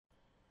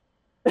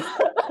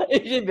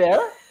Is she there?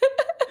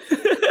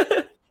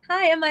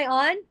 Hi, am I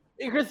on?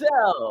 Hey,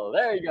 Griselle,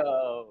 there you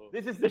go.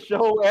 This is the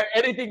show where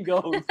anything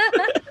goes.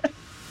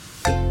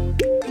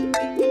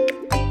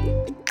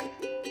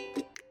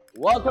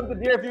 Welcome to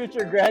Dear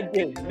Future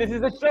Grandkids. This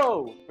is the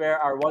show where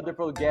our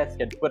wonderful guests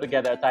can put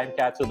together a time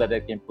capsule that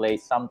they can play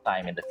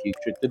sometime in the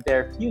future to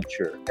their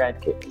future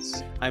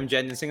grandkids. I'm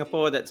Jen in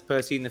Singapore, that's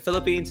Percy in the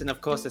Philippines, and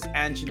of course, there's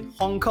Ange in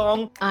Hong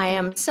Kong. I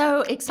am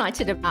so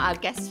excited about our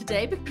guest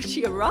today because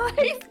she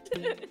arrived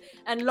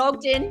and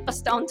logged in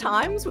just on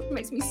time, which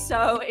makes me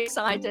so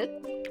excited.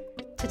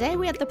 Today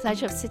we had the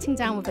pleasure of sitting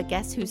down with a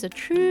guest who's a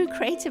true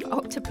creative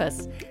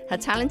octopus. Her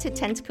talented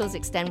tentacles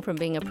extend from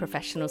being a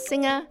professional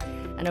singer,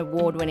 an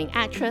award-winning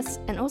actress,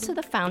 and also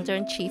the founder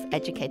and chief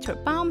educator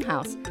at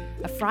Baumhaus,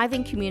 a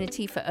thriving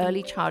community for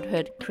early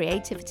childhood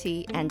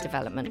creativity and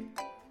development.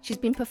 She's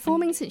been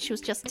performing since she was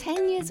just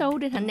 10 years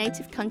old in her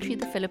native country,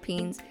 the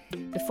Philippines,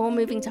 before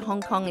moving to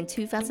Hong Kong in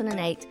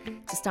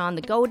 2008 to star in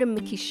the Golden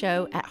Mickey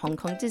Show at Hong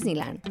Kong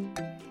Disneyland.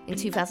 In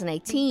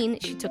 2018,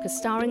 she took a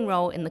starring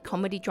role in the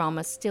comedy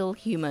drama Still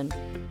Human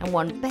and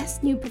won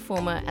Best New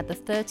Performer at the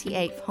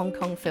 38th Hong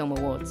Kong Film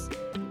Awards.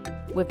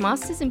 With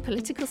masters in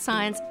political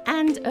science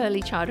and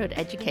early childhood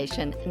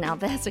education, now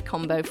there's a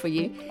combo for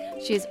you,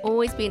 she has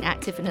always been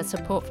active in her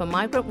support for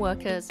migrant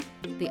workers,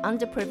 the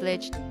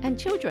underprivileged, and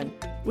children.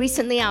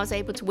 Recently, I was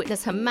able to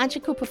witness her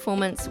magical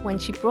performance when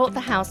she brought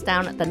the house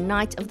down at the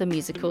Night of the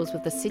Musicals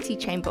with the City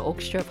Chamber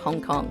Orchestra of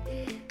Hong Kong.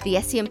 The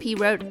SCMP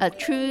wrote, "A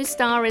true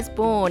star is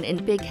born"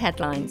 in big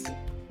headlines.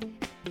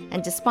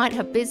 And despite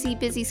her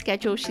busy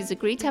schedule, she's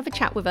agreed to have a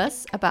chat with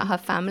us about her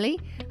family,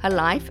 her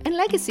life, and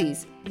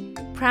legacies.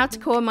 Proud to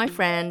call her my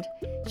friend.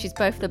 She's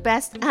both the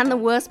best and the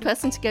worst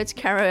person to go to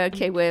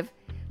karaoke with,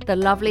 the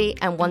lovely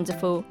and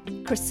wonderful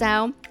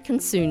Chriselle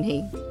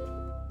Kansunhi.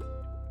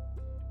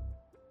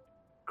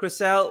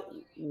 Chriselle,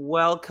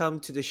 welcome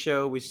to the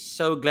show. We're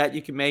so glad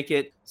you can make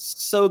it.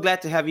 So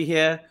glad to have you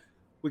here.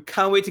 We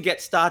can't wait to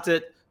get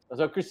started.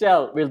 So,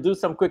 Chriselle, we'll do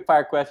some quick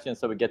fire questions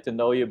so we get to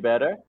know you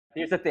better.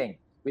 Here's the thing.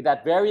 With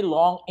that very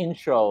long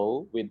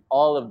intro, with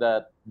all of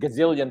the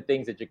gazillion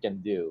things that you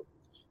can do,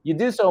 you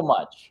do so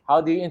much.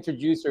 How do you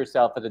introduce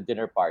yourself at a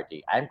dinner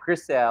party? I'm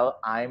Chriselle.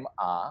 I'm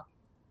a...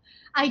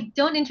 I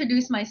don't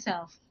introduce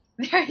myself.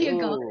 There you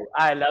go. Ooh,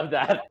 I love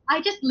that.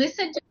 I just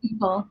listen to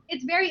people.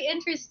 It's very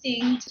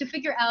interesting to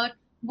figure out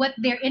what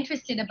they're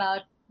interested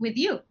about with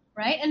you,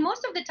 right? And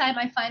most of the time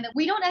I find that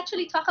we don't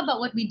actually talk about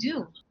what we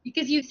do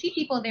because you see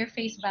people their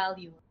face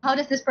value. How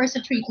does this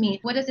person treat me?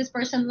 What does this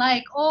person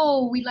like?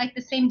 Oh, we like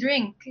the same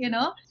drink,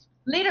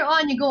 Later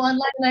on, you go online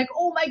like,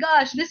 oh my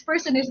gosh, this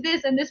person is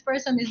this and this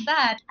person is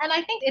that. And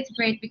I think it's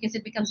great because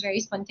it becomes very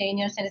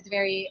spontaneous and it's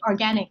very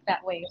organic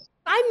that way.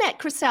 I met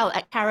Chriselle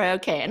at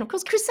karaoke, and of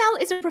course, Chriselle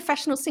is a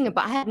professional singer,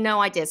 but I had no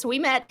idea. So we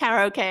met at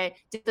karaoke,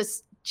 did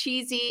this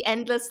cheesy,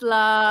 endless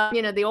love,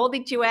 all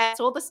the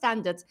duets, all the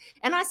standards.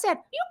 And I said,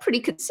 you're a pretty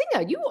good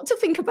singer. You ought to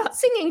think about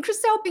singing.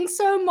 Chriselle, being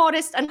so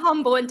modest and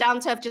humble and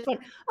down to earth, just went,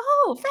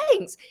 oh,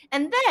 thanks.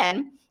 And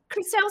then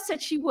Chriselle said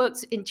she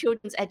works in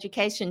children's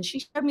education. She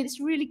showed me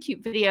this really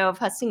cute video of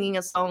her singing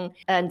a song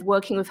and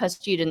working with her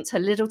students, her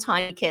little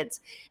tiny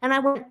kids. And I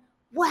went,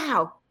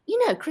 wow,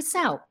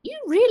 Chriselle, you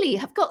really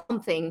have got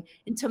something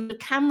in terms of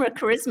camera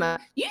charisma.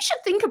 You should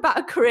think about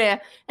a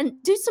career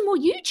and do some more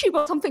YouTube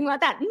or something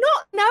like that,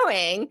 not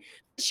knowing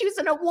she was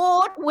an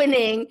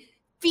award-winning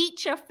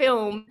feature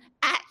film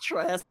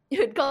actress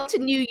who had gone to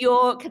New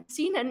York, had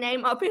seen her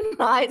name up in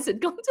lights, had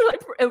gone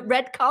to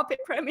red carpet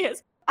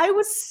premieres. I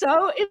was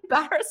so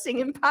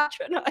embarrassing and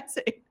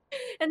patronizing.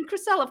 And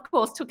Chriselle, of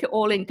course, took it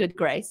all in good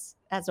grace,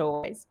 as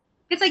always.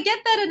 Because I get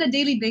that on a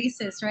daily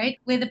basis, right,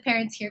 with the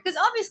parents here. Because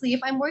obviously, if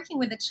I'm working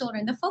with the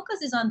children, the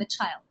focus is on the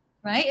child,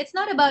 right? It's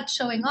not about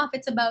showing off.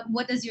 It's about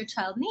what does your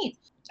child need.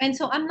 And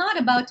so I'm not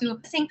about to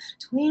sing,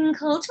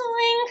 twinkle,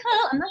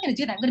 twinkle. I'm not going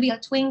to do that. I'm going to be a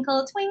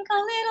twinkle,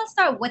 twinkle, little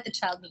star, what the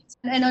child needs.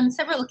 And on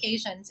several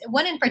occasions,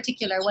 one in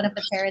particular, one of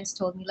the parents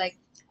told me, like,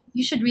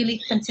 you should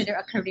really consider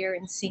a career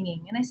in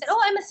singing. And I said,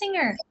 oh, I'm a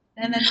singer.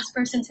 And then this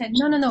person said,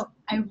 no,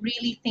 I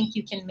really think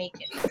you can make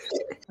it.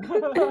 It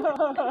was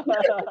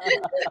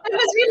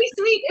really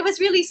sweet. It was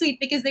really sweet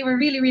because they were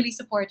really, really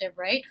supportive,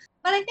 right?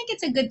 But I think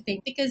it's a good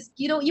thing because,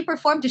 you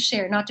perform to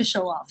share, not to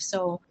show off.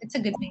 So it's a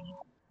good thing.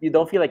 You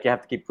don't feel like you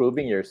have to keep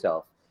proving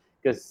yourself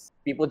because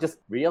people just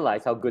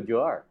realize how good you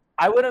are.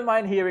 I wouldn't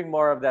mind hearing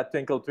more of that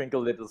Twinkle,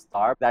 Twinkle, Little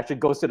Star. That actually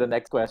goes to the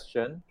next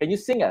question. Can you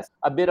sing us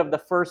a bit of the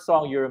first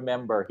song you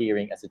remember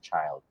hearing as a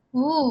child?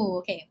 Ooh,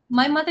 okay.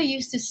 My mother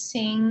used to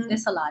sing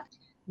this a lot.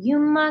 You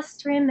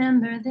must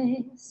remember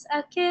this,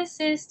 a kiss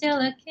is still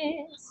a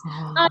kiss.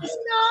 A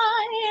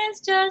sigh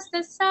is just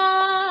a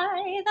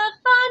sigh. The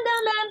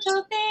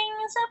fundamental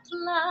things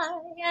apply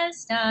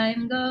as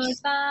time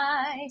goes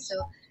by.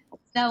 So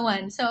that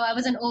one. So I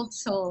was an old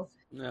soul.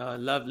 Oh,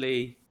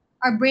 lovely.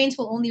 Our brains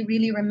will only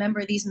really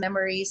remember these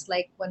memories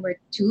like when we're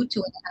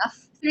 2.5,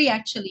 3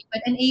 actually.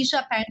 But in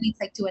Asia, apparently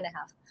it's like 2.5.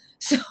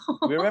 So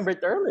We remember it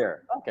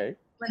earlier. Okay.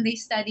 when they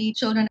study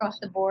children across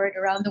the board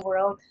around the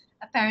world,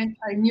 apparent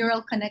our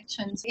neural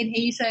connections. In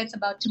Asia, it's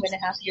about 2.5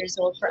 years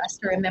old for us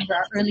to remember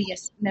our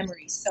earliest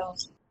memories. So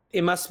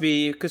It must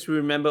be because we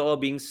remember all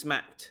being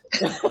smacked.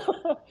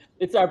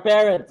 It's our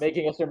parents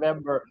making us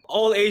remember.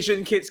 All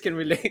Asian kids can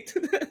relate.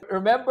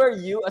 Remember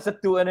you as a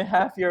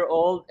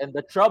 2.5-year-old and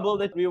the trouble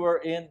that we were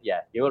in? Yeah,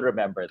 you will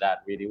remember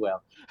that really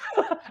well.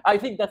 I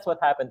think that's what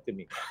happened to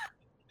me.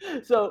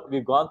 So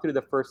we've gone through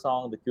the first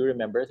song that you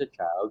remember as a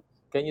child.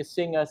 Can you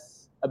sing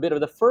us a bit of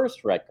the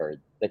first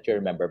record that you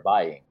remember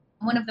buying?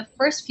 one of the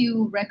first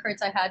few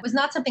records I had was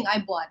not something I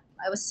bought.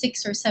 I was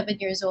 6 or 7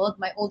 years old.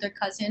 My older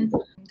cousin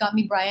got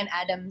me Bryan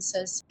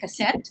Adams's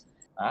cassette.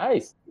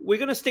 Nice. We're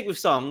going to stick with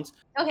songs.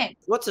 Okay.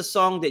 What's a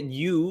song that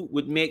you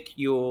would make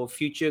your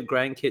future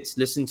grandkids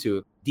listen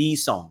to? The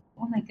song.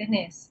 Oh my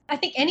goodness. I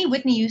think any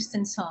Whitney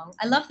Houston song.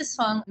 I love the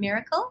song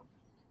Miracle.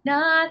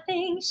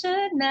 Nothing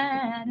should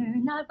matter,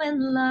 not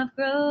when love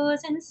grows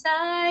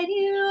inside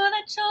you.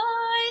 The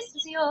choice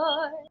is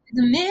yours.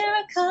 The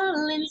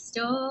miracle in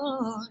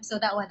store. So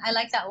that one. I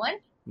like that one.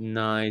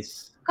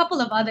 Nice. A couple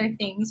of other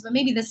things, but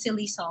maybe the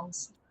silly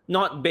songs.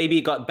 Not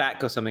Baby Got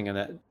Back or something like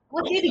that.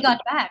 What Baby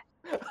Got Back?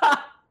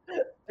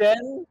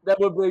 Jen, that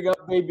will bring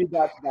up Baby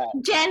Got Back.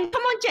 Jen,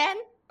 come on, Jen.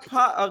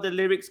 Part of the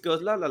lyrics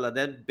goes la la la,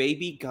 then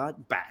Baby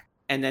Got Back.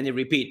 And then they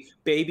repeat,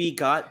 Baby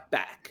Got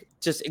Back.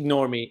 Just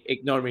ignore me.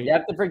 Ignore me. You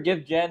have to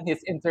forgive Jen.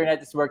 His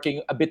internet is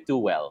working a bit too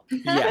well.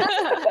 Yeah.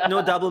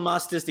 No double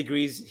master's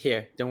degrees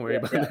here. Don't worry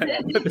about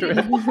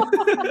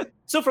that.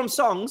 So from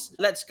songs,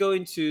 let's go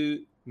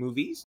into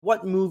movies.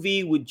 What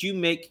movie would you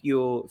make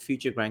your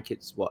future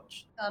grandkids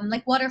watch?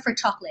 Like Water for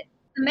Chocolate,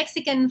 the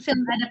Mexican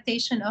film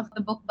adaptation of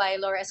the book by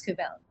Laura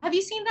Esquivel. Have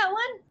you seen that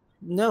one?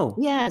 No.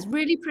 Yeah, it's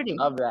really pretty.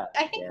 Love that.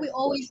 I think we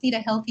always need a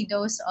healthy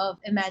dose of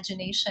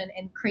imagination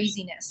and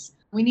craziness.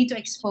 We need to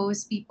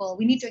expose people.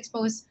 We need to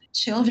expose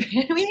children.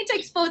 We need to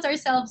expose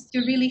ourselves to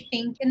really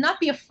think and not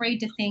be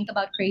afraid to think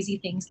about crazy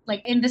things.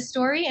 Like in the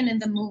story and in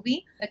the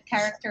movie, the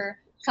character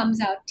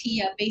comes out,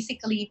 Tia,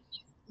 basically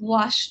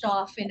washed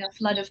off in a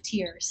flood of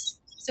tears.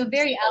 So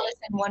very Alice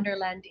in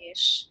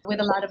Wonderland-ish with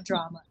a lot of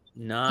drama.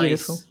 Nice.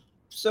 Beautiful.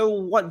 So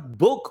what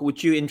book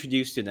would you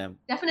introduce to them?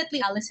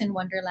 Definitely Alice in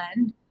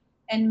Wonderland,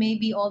 and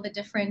maybe all the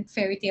different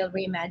fairy tale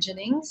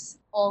reimaginings,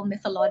 all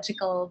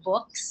mythological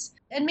books.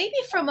 And maybe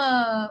from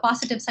a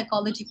positive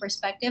psychology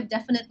perspective,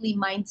 definitely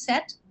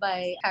Mindset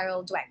by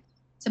Carol Dweck.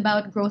 It's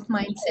about growth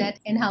mindset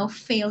and how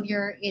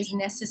failure is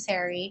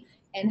necessary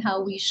and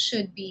how we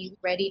should be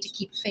ready to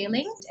keep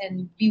failing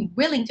and be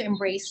willing to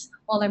embrace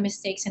all our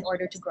mistakes in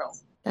order to grow.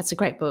 That's a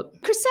great book.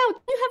 Chriselle,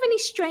 do you have any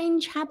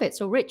strange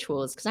habits or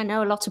rituals? Because I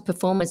know a lot of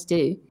performers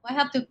do. I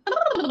have to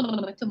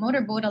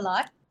motorboat a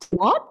lot.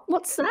 What?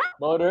 What's that?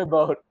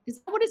 Motorboat.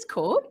 Is that what it's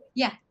called?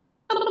 Yeah.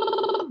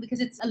 Because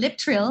it's a lip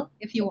trill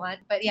if you want.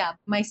 But yeah,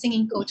 my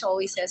singing coach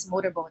always says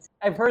motorboat.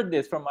 I've heard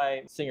this from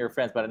my singer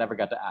friends, but I never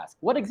got to ask.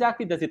 What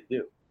exactly does it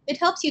do? It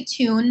helps you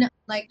tune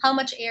like how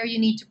much air you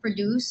need to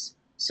produce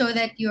so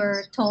that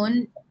your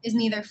tone is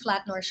neither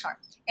flat nor sharp.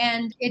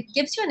 And it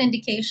gives you an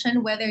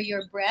indication whether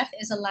your breath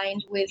is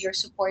aligned with your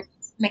support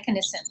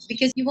mechanism,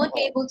 because you won't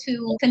be able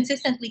to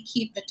consistently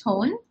keep the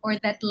tone or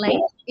that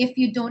length if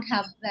you don't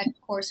have that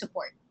core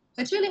support.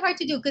 But it's really hard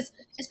to do because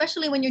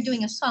especially when you're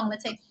doing a song,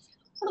 let's say,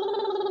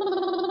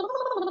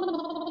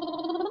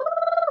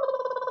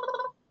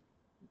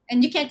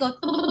 and you can't go.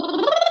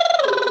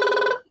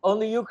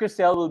 Only you,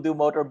 Chriselle, will do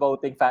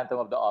motorboating Phantom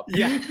of the Opera.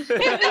 Yeah.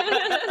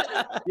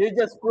 You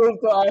just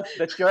proved to us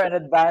that you're an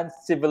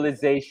advanced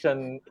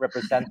civilization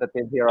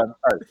representative here on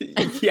Earth.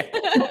 Yeah.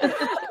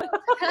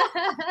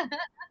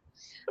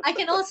 I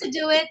can also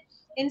do it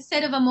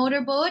instead of a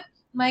motorboat.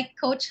 My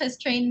coach has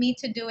trained me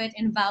to do it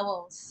in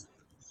vowels,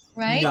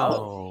 right?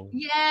 No.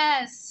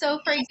 Yes. So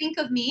think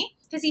of me,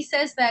 because he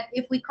says that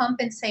if we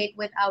compensate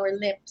with our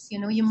lips,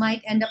 you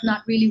might end up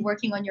not really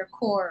working on your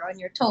core, on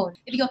your tone.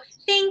 If you go,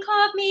 think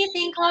of me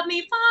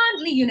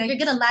fondly, you're going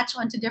to latch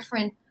onto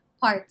different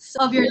parts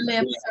of your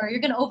lips or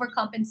you're going to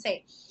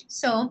overcompensate.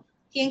 So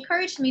he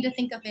encouraged me to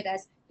think of it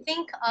as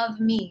think of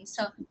me.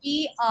 So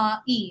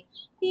E-R-E.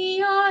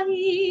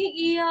 E-R-E,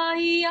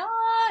 E-R-E,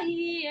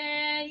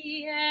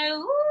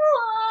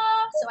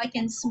 so I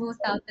can smooth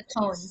out the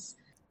tones.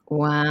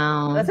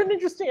 Wow. That's an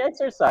interesting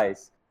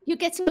exercise. You're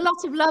getting a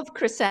lot of love,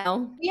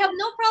 Chriselle. You have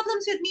no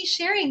problems with me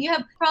sharing. You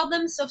have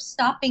problems of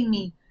stopping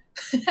me.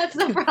 That's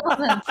the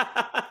problem.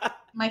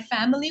 My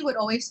family would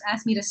always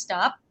ask me to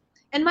stop.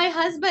 And my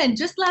husband,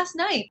 just last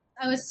night,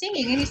 I was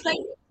singing and he's like,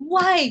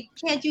 why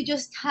can't you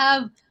just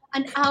have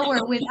an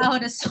hour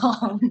without a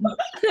song?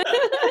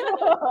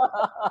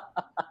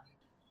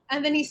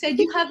 And then he said,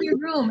 you have your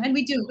room. And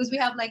we do, because we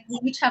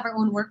each have our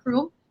own work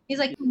room. He's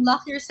like,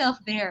 lock yourself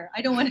there.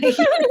 I don't want to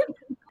hear it.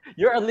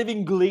 You're a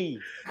living Glee,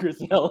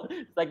 Chriselle.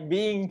 It's like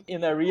being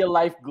in a real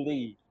life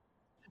Glee.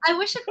 I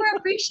wish it were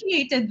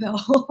appreciated, though.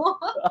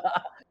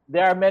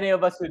 There are many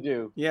of us who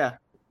do. Yeah.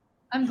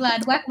 I'm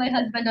glad. Whack my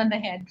husband on the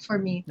head for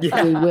me.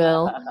 Yeah. We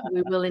will.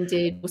 We will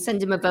indeed. We'll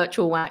send him a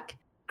virtual whack.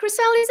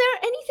 Chriselle, is there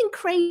anything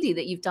crazy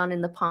that you've done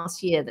in the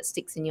past year that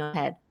sticks in your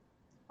head?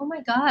 Oh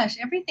my gosh,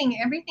 everything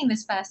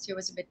this past year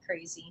was a bit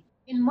crazy.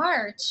 In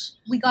March,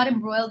 we got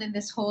embroiled in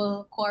this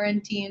whole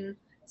quarantine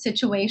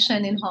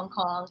situation in Hong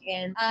Kong,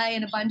 and I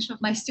and a bunch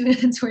of my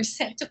students were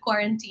sent to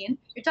quarantine.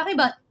 You're talking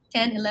about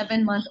 10,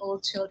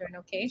 11-month-old children,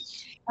 okay?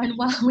 And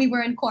while we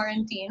were in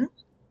quarantine,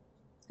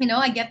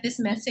 I get this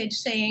message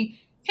saying,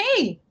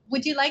 "Hey,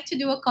 would you like to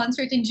do a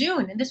concert in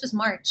June?" And this was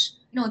March.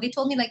 No, they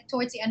told me like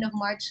towards the end of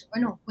March,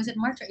 or no, was it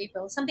March or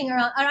April? Something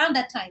around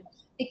that time, I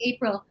think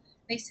April.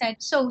 They said,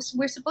 "So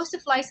we're supposed to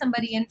fly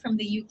somebody in from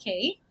the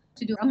UK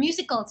to do a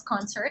musicals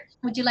concert.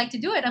 Would you like to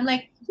do it?" I'm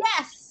like,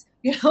 "Yes!"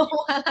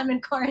 While I'm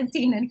in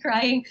quarantine and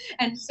crying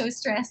and so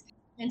stressed.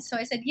 And so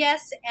I said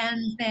yes.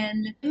 And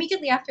then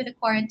immediately after the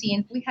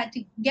quarantine, we had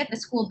to get the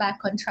school back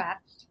on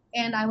track.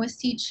 And I was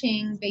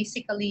teaching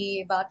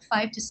basically about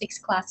 5 to 6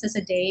 classes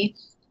a day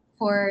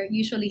for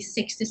usually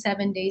 6 to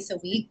 7 days a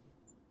week.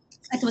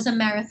 It was a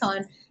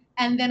marathon.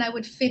 And then I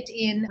would fit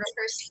in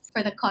rehearsing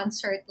for the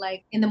concert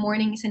like in the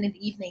mornings and in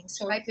the evenings.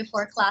 So right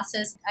before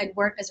classes, I'd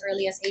work as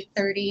early as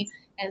 8:30,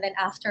 and then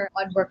after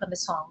I'd work on the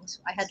songs.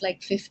 I had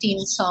like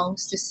 15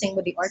 songs to sing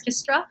with the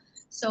orchestra.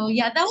 So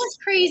yeah, that was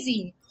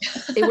crazy.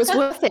 It was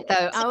worth it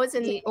though. I was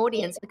in the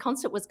audience. The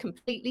concert was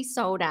completely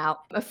sold out.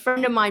 A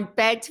friend of mine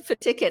begged for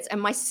tickets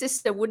and my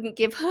sister wouldn't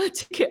give her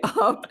ticket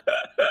up.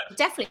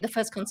 Definitely the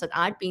first concert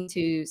I'd been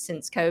to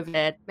since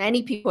COVID.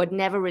 Many people had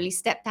never really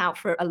stepped out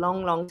for a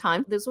long, long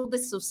time. There's all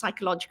this sort of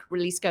psychological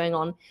release going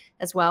on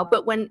as well.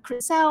 But when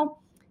Chriselle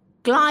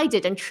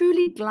glided and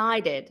truly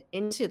glided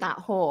into that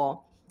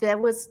hall, there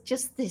was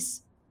just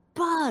this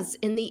buzz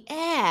in the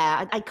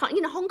air. I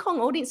can't, Hong Kong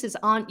audiences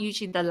aren't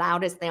usually the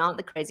loudest, they aren't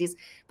the craziest,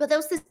 but there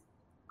was this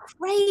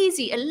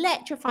crazy,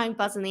 electrifying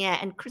buzz in the air,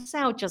 and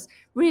Chriselle just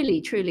really,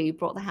 truly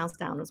brought the house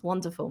down. It was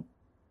wonderful.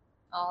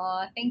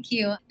 Oh, thank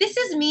you. This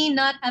is me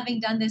not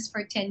having done this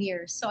for 10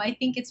 years. So I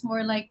think it's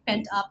more like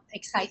pent up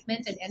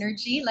excitement and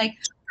energy. Like,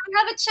 I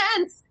have a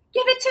chance.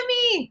 Give it to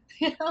me.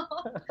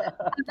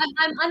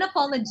 I'm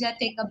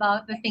unapologetic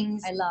about the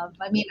things I love.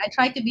 I mean, I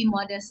try to be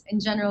modest in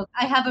general.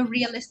 I have a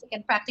realistic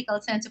and practical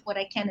sense of what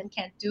I can and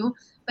can't do.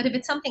 But if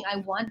it's something I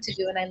want to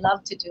do and I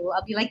love to do,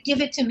 I'll be like,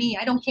 give it to me.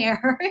 I don't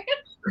care.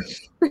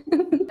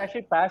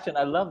 Actually, passion.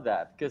 I love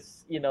that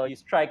because, you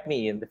strike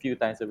me in the few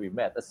times that we've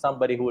met as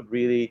somebody who would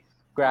really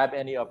grab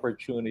any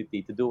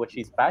opportunity to do what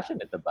she's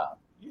passionate about.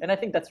 And I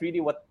think that's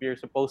really what we're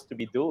supposed to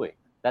be doing.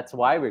 That's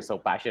why we're so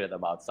passionate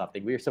about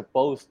something. We're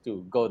supposed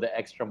to go the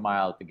extra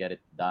mile to get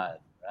it done,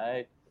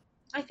 right?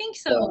 I think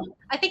so.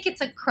 I think it's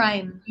a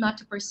crime not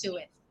to pursue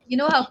it. You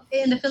know how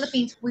in the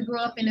Philippines, we grew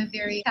up in a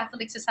very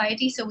Catholic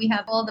society, so we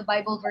have all the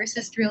Bible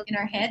verses drilled in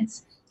our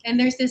heads. And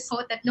there's this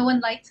quote that no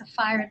one lights a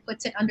fire and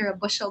puts it under a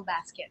bushel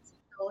basket.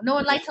 So no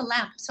one lights a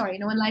lamp. Sorry,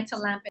 no one lights a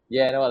lamp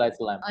Yeah, no one lights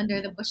a lamp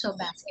under the bushel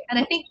basket. And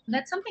I think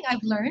that's something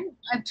I've learned.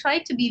 I've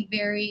tried to be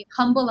very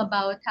humble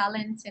about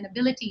talents and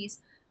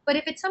abilities. But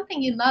if it's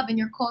something you love and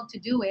you're called to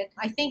do it,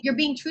 I think you're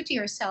being true to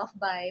yourself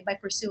by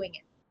pursuing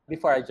it.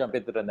 Before I jump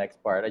into the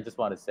next part, I just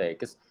want to say,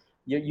 because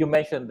you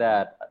mentioned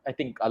that I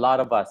think a lot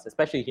of us,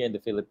 especially here in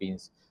the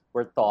Philippines,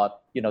 were taught,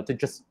 to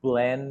just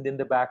blend in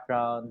the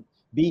background,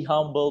 be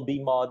humble,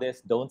 be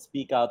modest, don't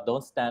speak out,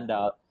 don't stand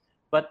out.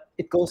 But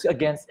it goes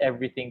against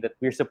everything that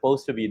we're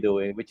supposed to be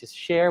doing, which is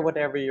share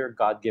whatever your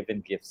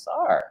God-given gifts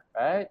are,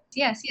 right?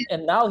 Yes.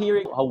 And now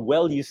hearing how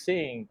well you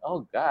sing,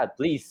 oh God,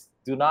 please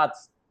do not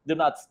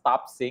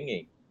stop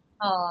singing.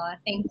 Oh,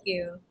 thank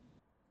you.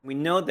 We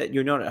know that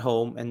you're not at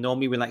home, and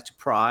normally we like to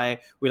pry.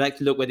 We like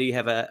to look whether you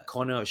have a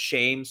corner of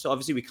shame. So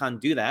obviously we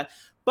can't do that.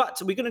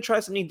 But we're going to try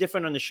something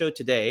different on the show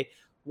today.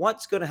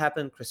 What's going to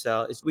happen,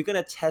 Chriselle, is we're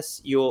going to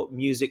test your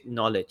music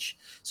knowledge.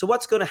 So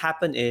what's going to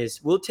happen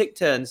is we'll take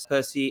turns,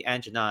 Percy,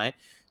 Ange, and I,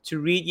 to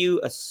read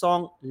you a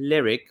song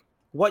lyric.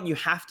 What you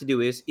have to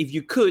do is, if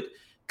you could,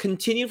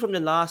 continue from the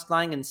last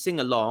line and sing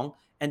along,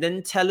 and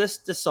then tell us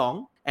the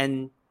song,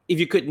 and if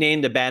you could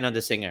name the band or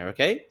the singer,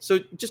 okay? So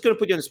just going to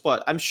put you on the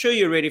spot. I'm sure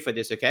you're ready for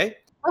this, okay?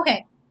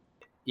 Okay.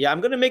 Yeah,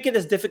 I'm going to make it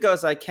as difficult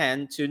as I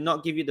can to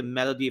not give you the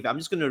melody. I'm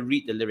just going to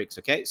read the lyrics,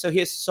 okay? So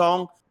here's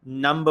song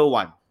number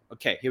 1.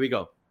 Okay, here we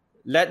go.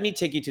 Let me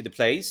take you to the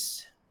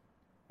place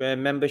where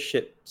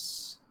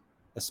memberships,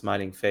 a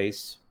smiling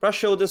face, brush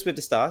shoulders with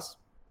the stars,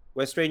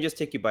 where strangers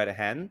take you by the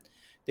hand.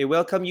 They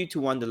welcome you to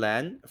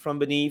Wonderland from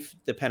beneath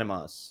the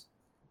Panamas.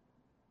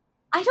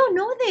 I don't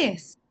know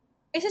this.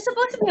 Is it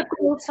supposed to be a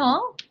cool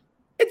song?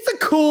 It's a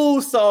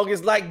cool song.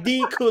 It's like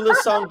the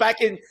coolest song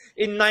back in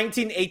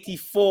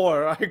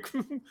 1984.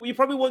 You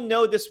probably won't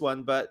know this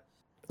one, but...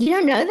 You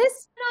don't know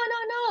this?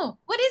 No.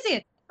 What is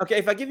it? Okay,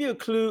 if I give you a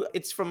clue,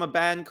 it's from a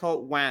band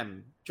called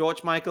Wham.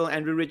 George Michael,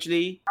 Andrew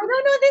Ridgeley. I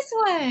don't know this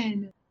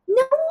one.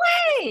 No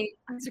way!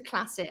 It's a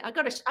classic. I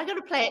gotta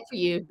play it for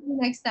you.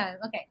 Next time.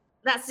 Okay.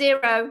 That's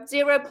 0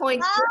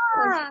 points.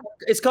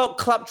 It's called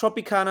Club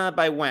Tropicana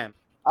by Wham.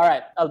 All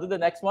right, I'll do the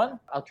next one.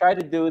 I'll try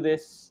to do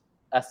this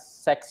as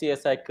sexy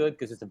as I could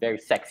because it's a very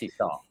sexy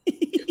song.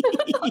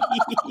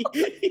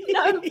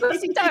 No,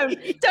 Percy,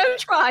 don't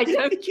try.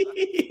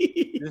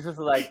 This is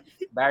like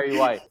Barry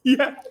White.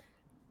 Yeah.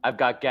 I've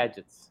got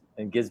gadgets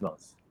and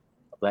gizmos,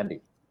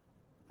 plenty.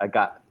 I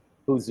got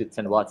who's its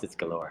and what's its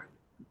galore.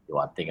 You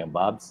want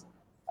thingamabobs?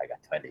 I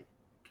got 20.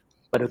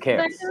 But who But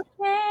cares? who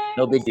cares?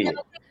 No big deal.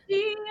 No big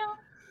deal.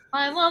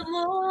 I want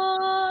more.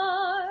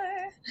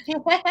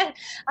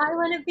 I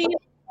want to be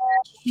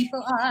where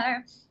people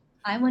are.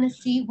 I wanna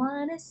see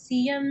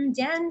them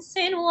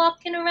dancing,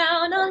 walking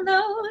around on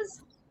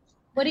those.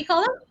 What do you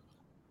call them?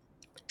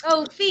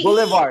 Oh, feet.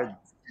 Boulevard.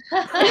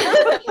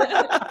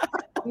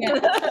 Yeah.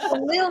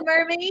 Little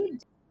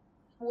Mermaid.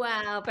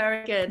 Wow,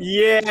 very good.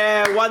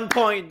 Yeah, 1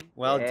 point.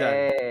 Well done.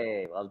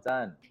 Hey, well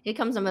done. Here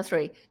comes number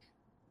 3.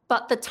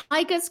 But the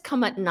tigers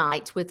come at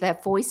night with their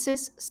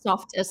voices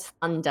soft as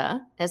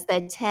thunder as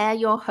they tear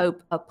your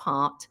hope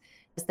apart,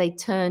 as they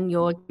turn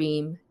your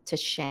dream to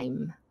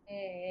shame.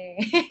 Hey.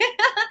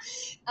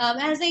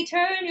 As they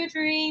turn your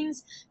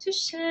dreams to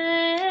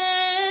shame.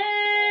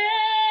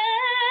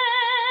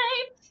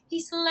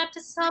 He slept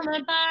a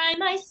summer by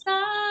my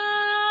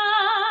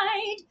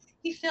side.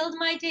 He filled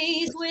my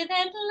days with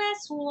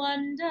endless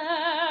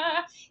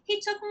wonder.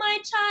 He took my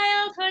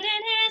childhood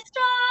in his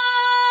stride,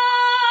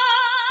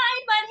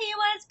 but he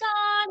was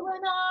gone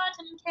when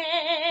autumn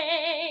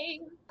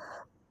came.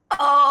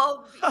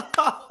 Oh,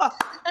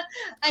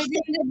 I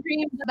Dreamed a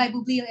Dream by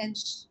Bublé and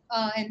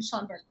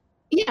Schoenberg.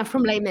 yeah,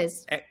 from Les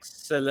Mis.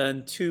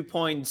 Excellent. 2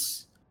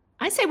 points.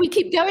 I say we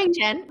keep going,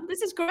 Jen.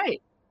 This is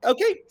great.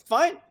 Okay,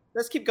 fine.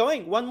 Let's keep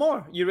going. One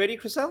more. You ready,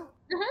 Chriselle?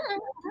 Mhm.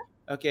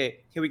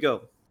 Okay, here we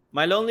go.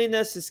 My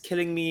loneliness is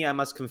killing me. I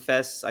must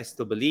confess, I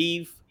still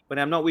believe. When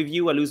I'm not with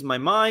you, I lose my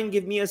mind.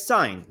 Give me a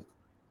sign.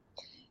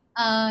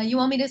 You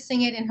want me to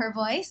sing it in her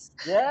voice?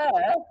 Yeah.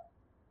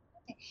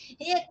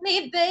 Hit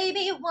me,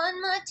 baby, one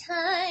more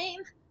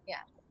time.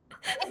 Yeah.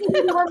 I think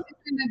you want to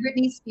remember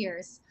Britney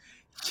Spears.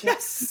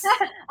 Yes.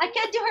 I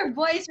can't do her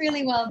voice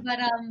really well, but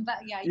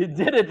yeah. You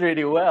did it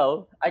really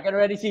well. I can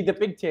already see the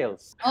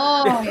pigtails.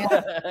 Oh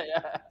yeah.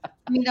 Yeah.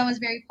 I mean that was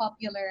very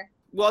popular.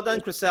 Well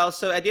done, Chriselle.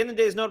 So at the end of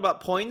the day, it's not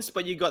about points,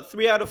 but you got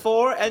 3 out of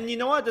 4. And you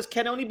know what? There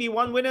can only be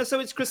one winner, so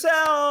it's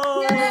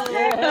Chriselle.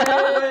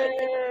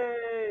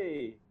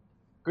 Yay!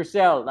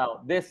 Chriselle,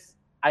 now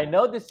I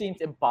know this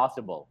seems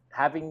impossible,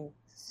 having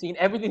seen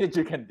everything that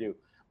you can do.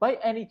 By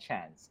any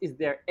chance, is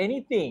there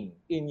anything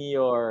in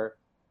your,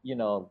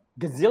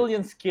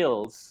 gazillion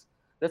skills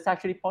that's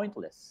actually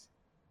pointless?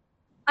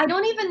 I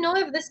don't even know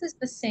if this is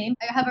the same.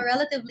 I have a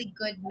relatively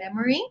good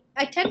memory.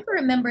 I tend to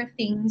remember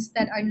things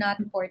that are not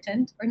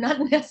important or not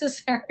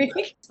necessary.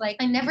 It's like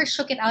I never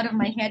shook it out of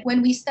my head.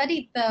 When we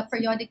studied the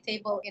periodic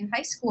table in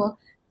high school,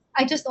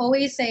 I just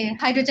always say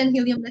hydrogen,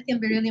 helium, lithium,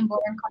 beryllium,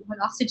 boron, carbon,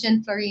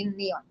 oxygen, fluorine,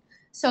 neon.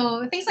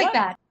 So things like What?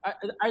 that.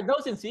 Are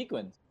those in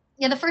sequence?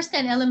 Yeah, the first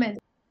 10 elements.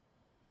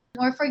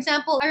 Or for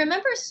example, I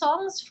remember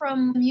songs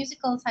from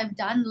musicals I've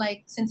done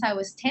like since I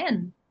was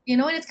 10.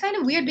 And it's kind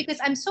of weird because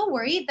I'm so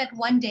worried that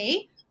one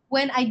day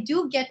when I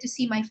do get to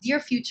see my dear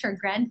future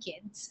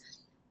grandkids,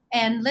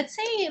 and let's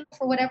say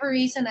for whatever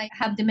reason I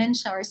have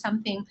dementia or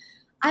something,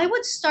 I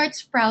would start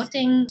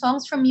sprouting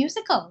songs from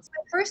musicals.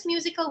 My first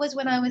musical was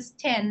when I was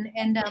 10,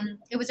 and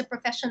it was a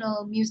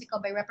professional musical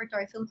by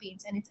Repertory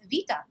Philippines, and it's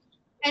Evita.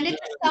 And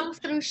it's a sung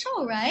through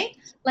show, right?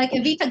 Like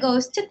Evita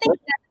goes, to think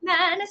that a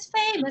man as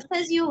famous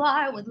as you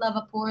are would love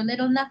a poor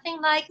little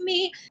nothing like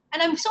me.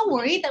 And I'm so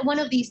worried that one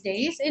of these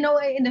days, in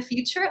the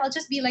future, I'll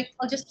just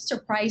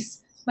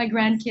surprise my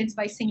grandkids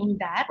by singing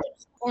that.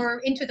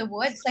 Or Into the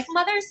Woods, like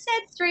mother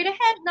said, straight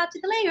ahead, not to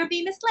delay or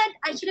be misled.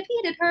 I should have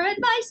heeded her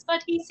advice,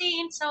 but he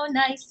seemed so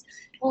nice.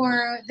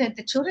 Or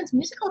the children's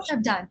musicals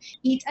I've done.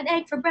 Eat an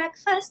egg for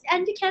breakfast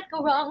and you can't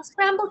go wrong.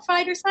 Scrambled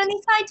fried or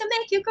sunny side to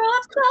make you grow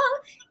up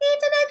strong.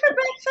 Eat an egg for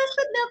breakfast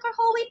with milk or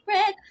whole wheat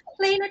bread.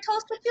 Plain or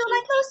toast would feel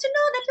like toast to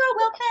know that you're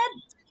well fed.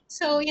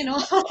 So,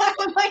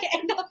 I might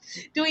end up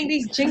doing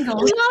these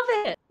jingles. Love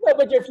it. No,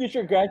 but your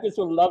future grandkids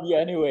will love you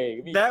anyway.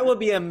 I mean, That would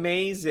be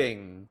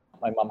amazing.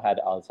 my mom had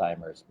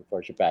Alzheimer's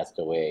before she passed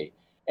away,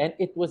 and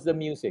it was the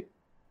music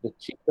that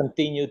she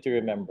continued to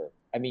remember.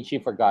 I mean, she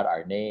forgot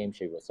our name.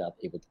 She was not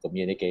able to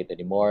communicate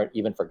anymore,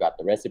 even forgot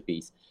the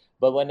recipes.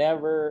 But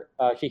whenever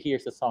she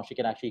hears a song, she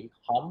can actually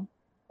hum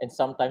and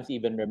sometimes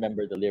even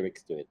remember the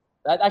lyrics to it.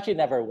 That actually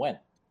never went.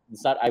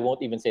 It's not, I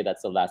won't even say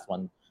that's the last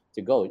one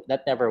to go.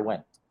 That never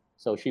went.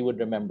 So she would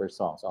remember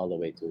songs all the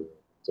way to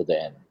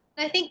the end.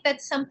 I think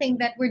that's something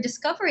that we're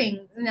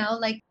discovering now.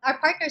 Like our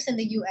partners in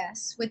the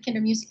US with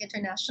Kinder Music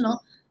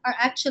International are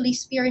actually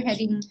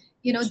spearheading,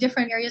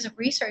 different areas of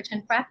research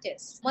and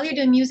practice. While you're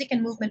doing music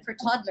and movement for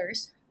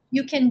toddlers,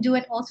 you can do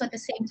it also at the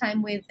same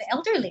time with the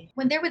elderly.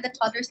 When they're with the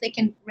toddlers, they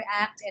can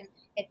react and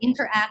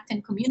interact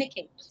and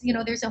communicate.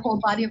 There's a whole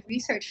body of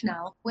research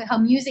now with how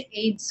music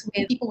aids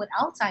with people with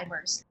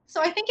Alzheimer's.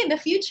 So I think in the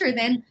future,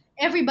 then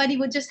everybody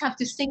would just have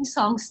to sing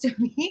songs to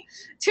me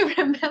to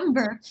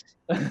remember.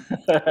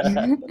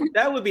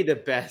 That would be the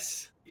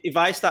best. If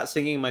I start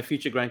singing, my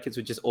future grandkids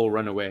would just all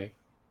run away.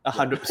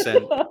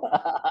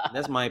 100%.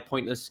 That's my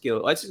pointless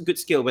skill. It's a good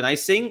skill. When I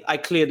sing, I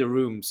clear the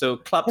room. So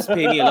clubs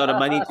pay me a lot of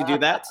money to do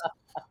that.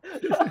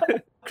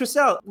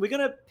 Chriselle, we're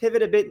going to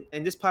pivot a bit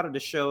in this part of the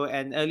show.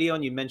 And early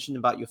on, you mentioned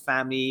about your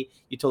family.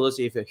 You told us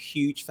you have a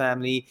huge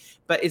family.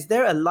 But is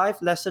there a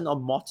life lesson or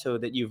motto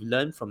that you've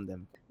learned from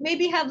them?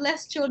 Maybe have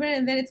less children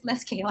and then it's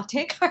less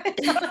chaotic.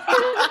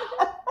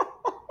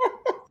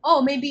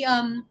 Oh, maybe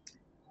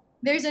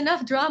there's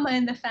enough drama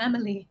in the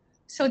family,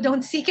 so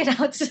don't seek it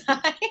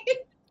outside.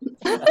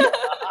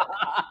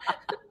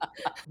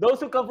 Those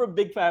who come from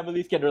big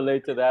families can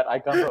relate to that. I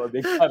come from a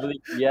big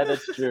family. Yeah,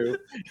 that's true.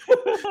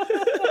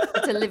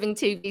 It's a living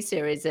TV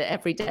series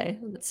every day.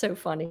 That's so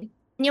funny.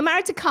 And you're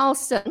married to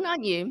Carlson,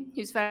 aren't you?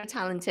 Who's very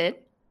talented.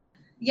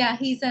 Yeah,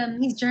 he's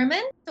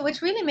German, so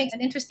which really makes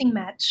an interesting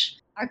match.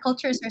 Our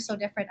cultures are so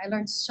different. I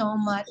learned so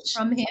much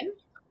from him.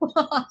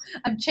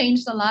 I've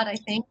changed a lot, I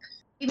think.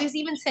 He was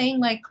even saying,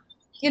 like,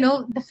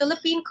 the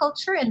Philippine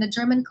culture and the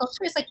German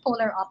culture is like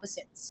polar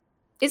opposites.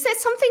 Is there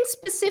something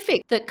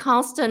specific that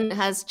Carlson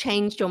has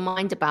changed your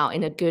mind about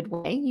in a good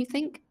way, you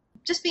think?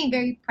 Just being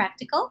very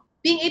practical,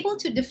 being able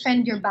to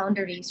defend your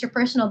boundaries, your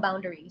personal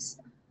boundaries.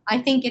 I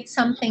think it's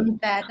something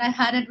that I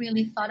hadn't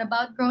really thought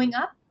about growing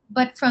up.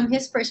 But from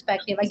his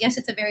perspective, I guess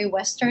it's a very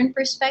Western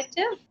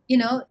perspective.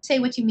 Say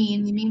what you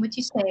mean what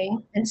you say,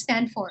 and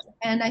stand for it.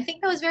 And I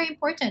think that was very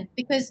important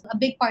because a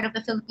big part of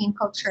the Philippine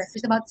culture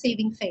is about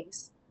saving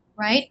face,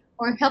 right?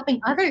 Or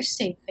helping others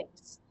save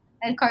face.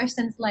 And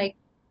Carson's like,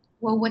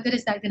 well, what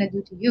is that going to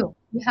do to you?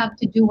 You have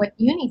to do what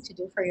you need to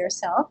do for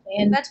yourself.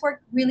 And that's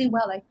worked really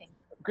well, I think.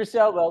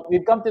 Chriselle, well,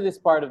 we've come to this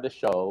part of the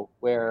show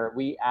where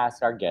we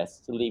ask our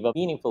guests to leave a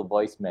meaningful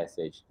voice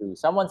message to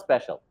someone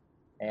special.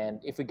 And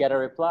if we get a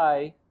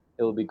reply,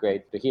 it will be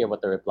great to hear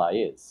what the reply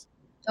is.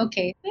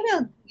 Okay, maybe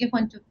I'll give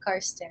one to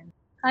Karsten.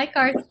 Hi,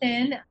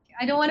 Karsten.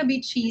 I don't want to be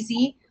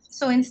cheesy,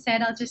 so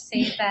instead I'll just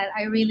say that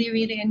I really,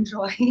 really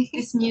enjoy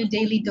this new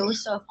daily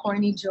dose of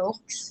corny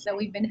jokes that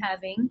we've been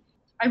having.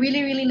 I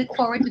really, really look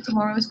forward to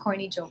tomorrow's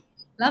corny joke.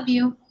 Love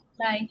you.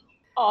 Bye.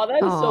 Oh,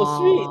 that is so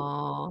sweet.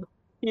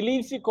 He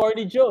leaves you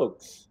corny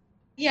jokes.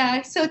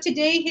 Yeah, so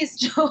today his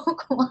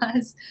joke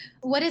was,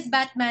 what is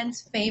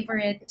Batman's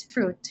favorite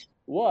fruit?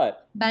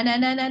 What?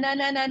 Banana. I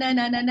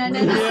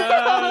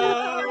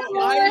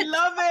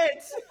love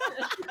it.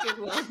 Good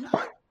one.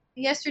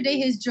 Yesterday,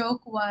 his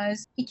joke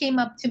was, he came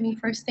up to me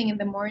first thing in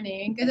the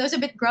morning because I was a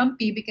bit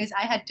grumpy because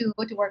I had to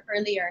go to work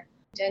earlier.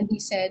 And he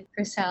said,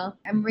 Chriselle,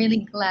 I'm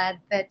really glad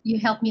that you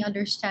helped me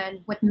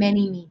understand what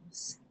many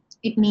means.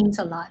 It means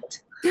a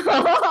lot.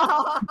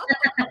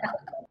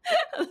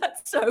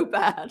 That's so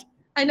bad.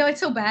 I know it's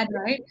so bad,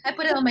 right? I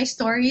put it on my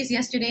stories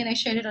yesterday and I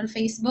shared it on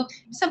Facebook.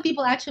 Some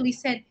people actually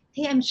said,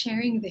 hey, I'm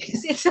sharing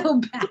this. It's so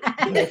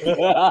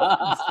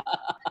bad.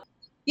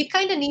 You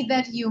kind of need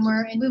that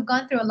humor. And we've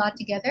gone through a lot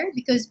together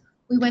because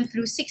we went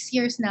through 6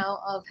 years now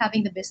of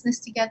having the business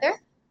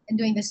together and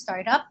doing the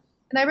startup.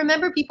 And I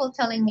remember people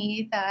telling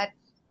me that,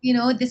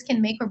 this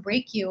can make or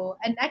break you.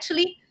 And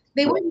actually,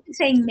 they weren't even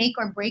saying make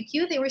or break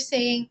you. They were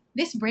saying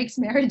this breaks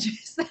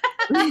marriages.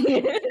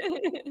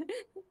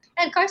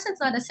 And Carson's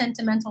not a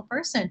sentimental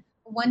person.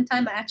 One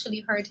time I actually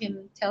heard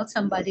him tell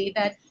somebody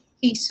that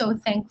he's so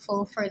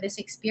thankful for this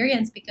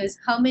experience because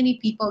how many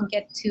people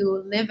get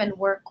to live and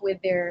work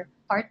with their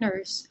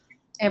partners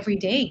every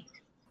day?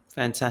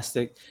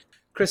 Fantastic.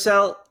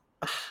 Chriselle,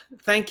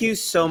 thank you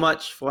so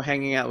much for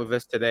hanging out with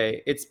us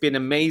today. It's been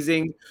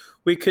amazing.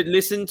 We could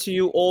listen to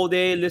you all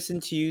day, listen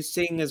to you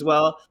sing as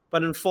well.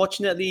 But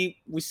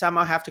unfortunately, we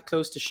somehow have to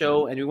close the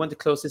show and we want to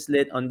close this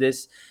lid on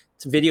this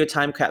video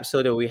time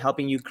capsule that we're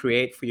helping you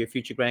create for your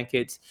future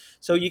grandkids.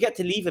 So you get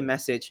to leave a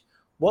message.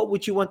 What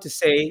would you want to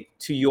say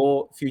to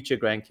your future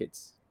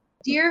grandkids?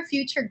 Dear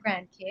future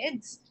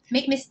grandkids,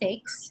 make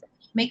mistakes,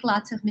 make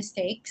lots of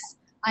mistakes.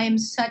 I am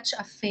such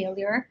a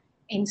failure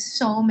in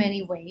so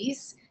many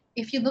ways.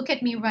 If you look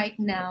at me right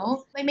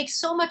now, I make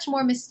so much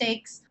more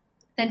mistakes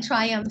than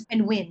triumphs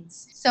and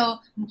wins. So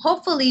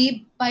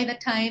hopefully by the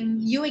time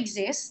you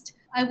exist,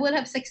 I will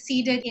have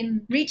succeeded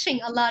in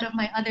reaching a lot of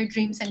my other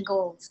dreams and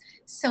goals.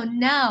 So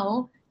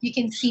now you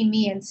can see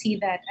me and see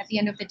that at the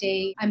end of the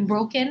day, I'm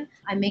broken,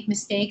 I make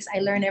mistakes, I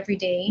learn every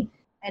day.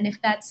 And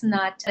if that's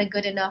not a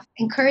good enough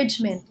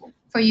encouragement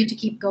for you to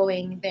keep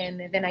going,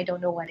 then I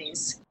don't know what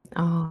is.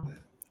 Oh,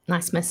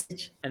 nice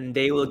message. And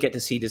they will get to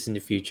see this in the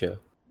future.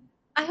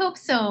 I hope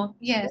so.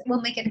 Yes,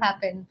 we'll make it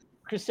happen.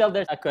 Chriselle,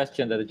 there's a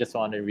question that I just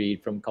want to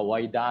read from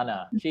Kawaii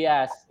Dana. She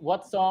asks,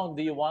 what song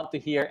do you want to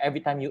hear every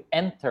time you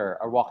enter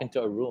or walk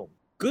into a room?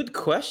 Good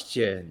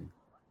question.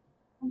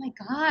 Oh my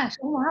gosh.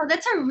 Oh, wow.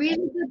 That's a really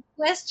good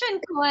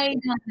question, Kawaii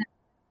Dana.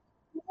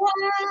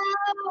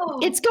 Wow.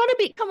 It's got to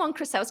be, come on,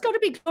 Chriselle, it's got to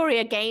be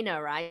Gloria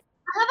Gaynor, right?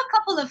 I have a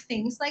couple of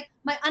things. Like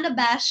my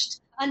unabashed,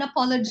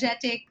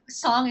 unapologetic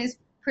song is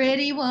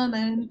Pretty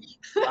Woman.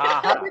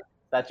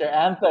 That's your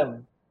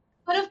anthem.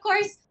 But of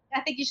course, I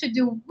think you should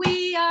do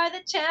We Are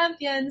the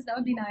Champions. That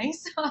would be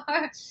nice.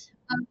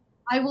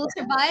 I Will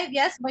Survive,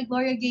 yes, by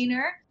Gloria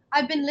Gaynor.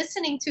 I've been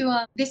listening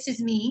to This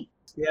Is Me.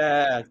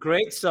 Yeah,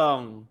 great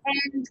song.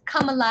 And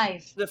Come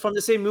Alive. From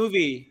the same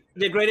movie.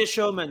 The Greatest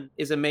Showman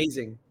is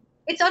amazing.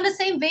 it's on the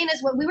same vein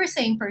as what we were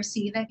saying,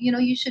 Percy, that,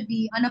 you should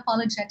be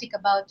unapologetic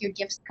about your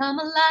gifts. Come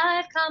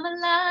alive,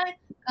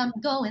 come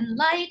go and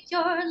light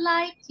your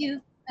light,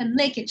 you, and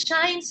make it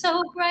shine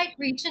so bright,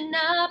 reaching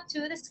up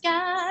to the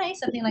sky,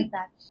 something like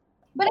that.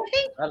 But I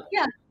think,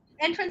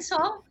 entrance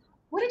song,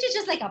 wouldn't you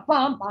just like a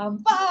bum,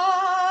 bum,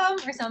 bum,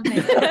 or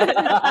something?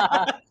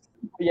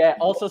 Yeah,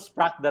 also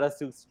Sprak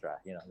Darasustra,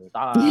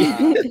 Dun,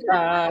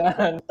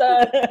 dun,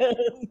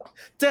 dun,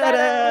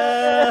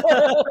 Ta-da!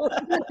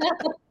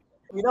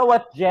 You know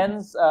what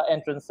Jen's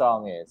entrance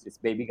song is? It's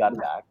Baby Got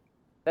Back.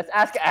 Let's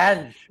ask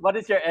Ange. What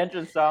is your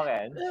entrance song,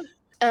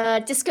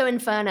 Ange? Disco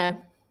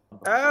Inferno.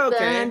 Oh, okay.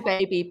 Burn,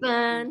 baby,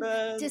 burn.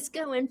 Burn.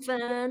 Disco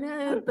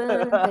Inferno,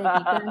 burn, baby,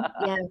 burn.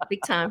 Yeah,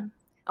 big time.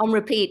 On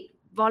repeat.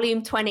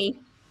 Volume 20.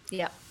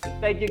 Yeah.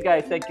 Thank you,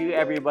 guys. Thank you,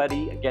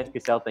 everybody. Again,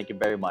 Chriselle, thank you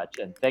very much.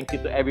 And thank you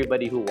to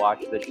everybody who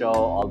watched the show,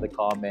 all the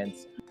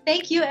comments.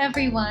 Thank you,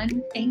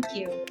 everyone. Thank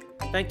you.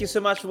 Thank you so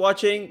much for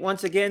watching.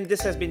 Once again,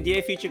 this has been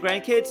Dear Future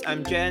Grandkids.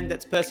 I'm Jen,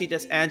 that's Percy,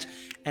 that's Ange,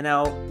 and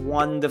our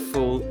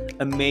wonderful,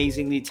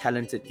 amazingly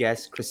talented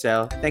guest,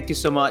 Chriselle. Thank you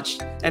so much.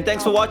 And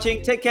thanks for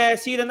watching. Take care.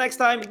 See you the next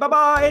time.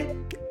 Bye-bye.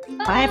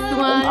 Bye,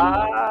 everyone.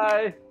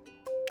 Bye.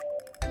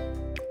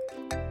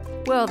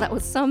 Well, that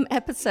was some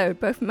episode,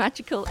 both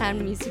magical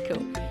and musical.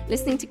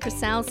 Listening to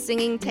Chriselle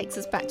singing takes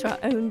us back to our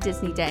own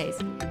Disney days.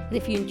 And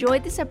if you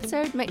enjoyed this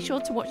episode, make sure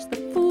to watch the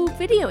full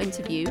video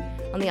interview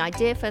on the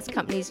Idea First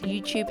Company's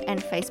YouTube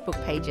and Facebook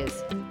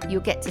pages.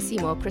 You'll get to see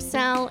more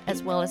Chriselle,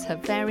 as well as her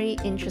very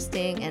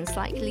interesting and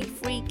slightly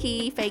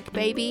freaky fake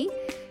baby,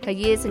 her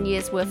years and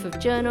years worth of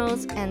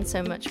journals, and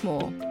so much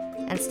more.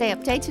 And stay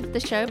updated with the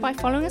show by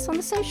following us on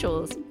the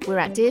socials. We're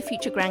at Dear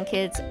Future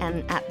Grandkids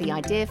and at the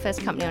Idea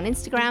First Company on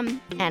Instagram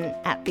and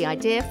at the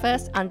Idea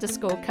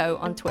First_Co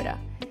on Twitter.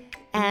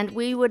 And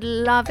we would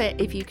love it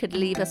if you could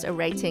leave us a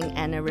rating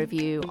and a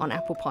review on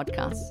Apple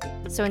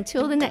Podcasts. So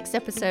until the next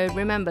episode,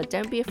 remember,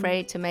 don't be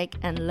afraid to make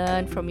and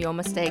learn from your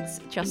mistakes,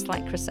 just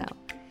like Chriselle.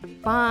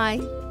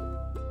 Bye.